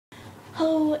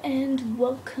Hello and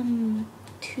welcome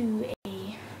to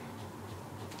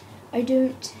I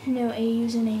don't know a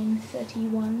username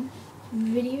 31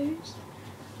 videos.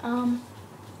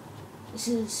 This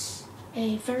is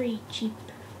a very cheap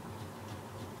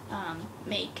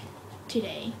make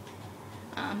today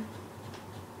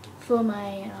for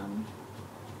my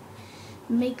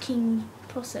making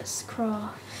process,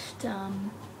 craft,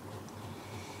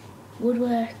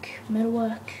 woodwork,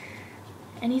 metalwork,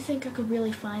 anything I could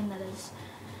really find that is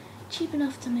cheap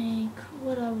enough to make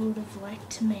what I would have liked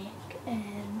to make,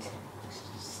 and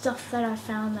stuff that I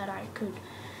found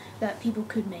that people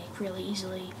could make really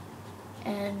easily.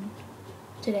 And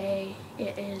today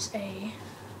it is a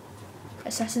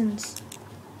Assassin's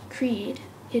Creed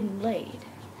Hidden Blade,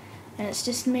 and it's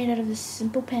just made out of this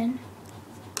simple pen.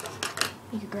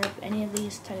 You could grab any of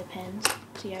these type of pens.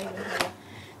 So yeah, I even have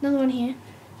another one here,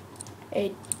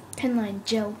 a Penline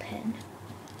gel pen,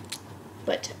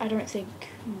 but I don't think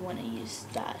you want to use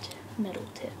that metal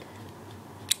tip.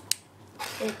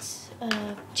 It's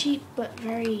cheap but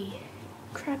very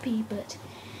crappy, but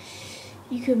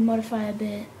you could modify a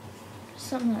bit,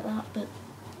 something like that, but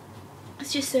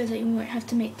it's just so that you won't have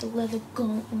to make the leather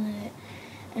gauntlet.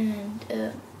 And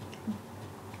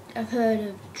I've heard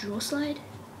of draw slide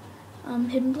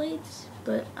hidden blades,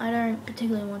 but I don't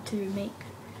particularly want to make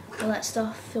all that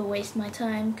stuff or waste my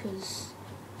time, because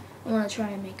I want to try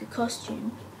and make a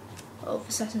costume of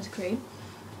Assassin's Creed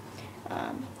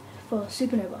for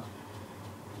Supernova.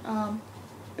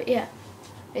 But yeah,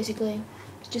 basically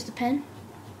it's just a pen.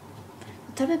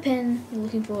 The type of pen you're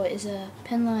looking for is a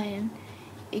Penline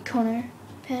Econo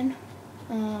pen,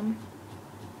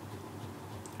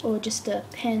 or just a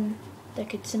pen that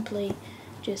could simply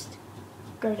just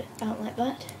grab it out like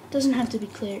that. It doesn't have to be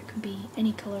clear, it could be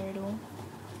any color at all.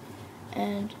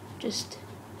 And just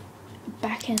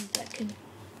back end that can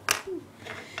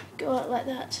go out like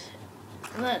that.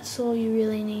 And that's all you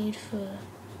really need for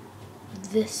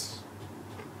this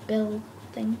build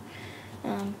thing.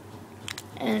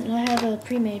 And I have a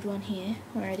pre-made one here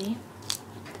already.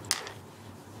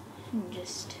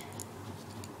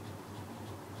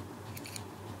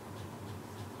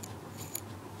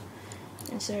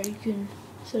 And so you can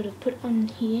sort of put it on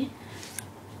here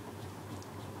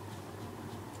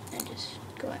and just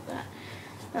go like that.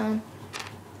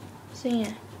 So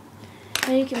yeah,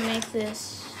 how you can make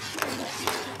this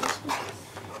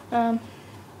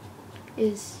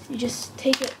is you just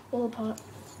take it all apart.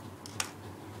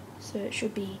 So it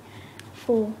should be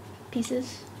 4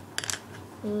 pieces: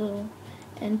 the little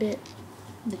end bit,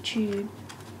 the tube,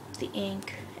 the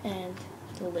ink, and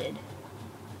the lid.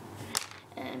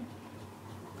 And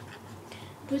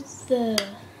with the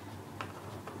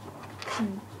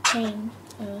contain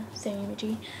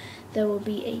thingamajig, there will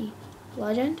be a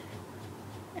large end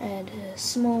and a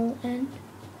small end,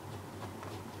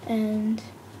 and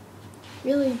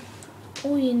really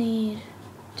all you need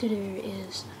to do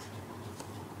is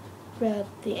grab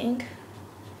the ink,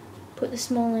 put the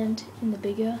small end in the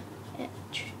bigger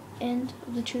end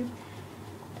of the tube,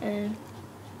 and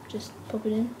just pop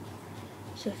it in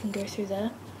so it can go through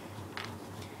there.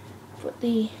 Put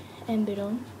the end bit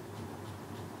on,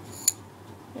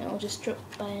 and it'll just drop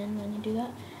by in when you do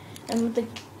that. And with the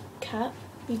cap,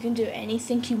 you can do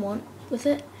anything you want with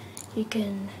it. You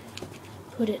can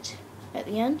put it at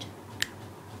the end,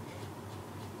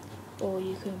 or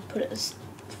you can put it as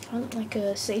front, like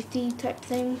a safety type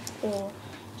thing, or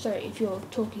sorry, if you're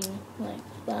talking like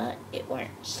that, it won't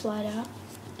slide out.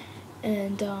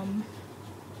 And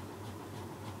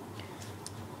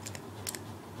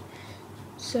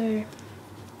so,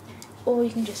 or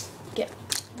you can just get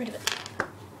rid of it.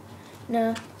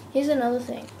 Now, here's another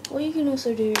thing. What you can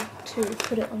also do to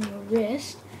put it on your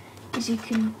wrist is you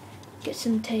can get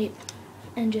some tape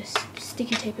and just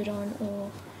sticky tape it on,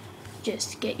 or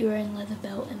just get your own leather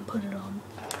belt and put it on.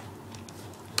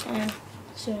 And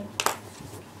so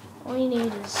all you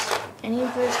need is any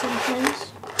of those 2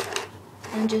 pens,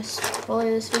 and just follow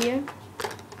this video.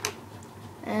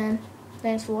 And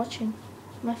thanks for watching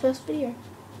my first video.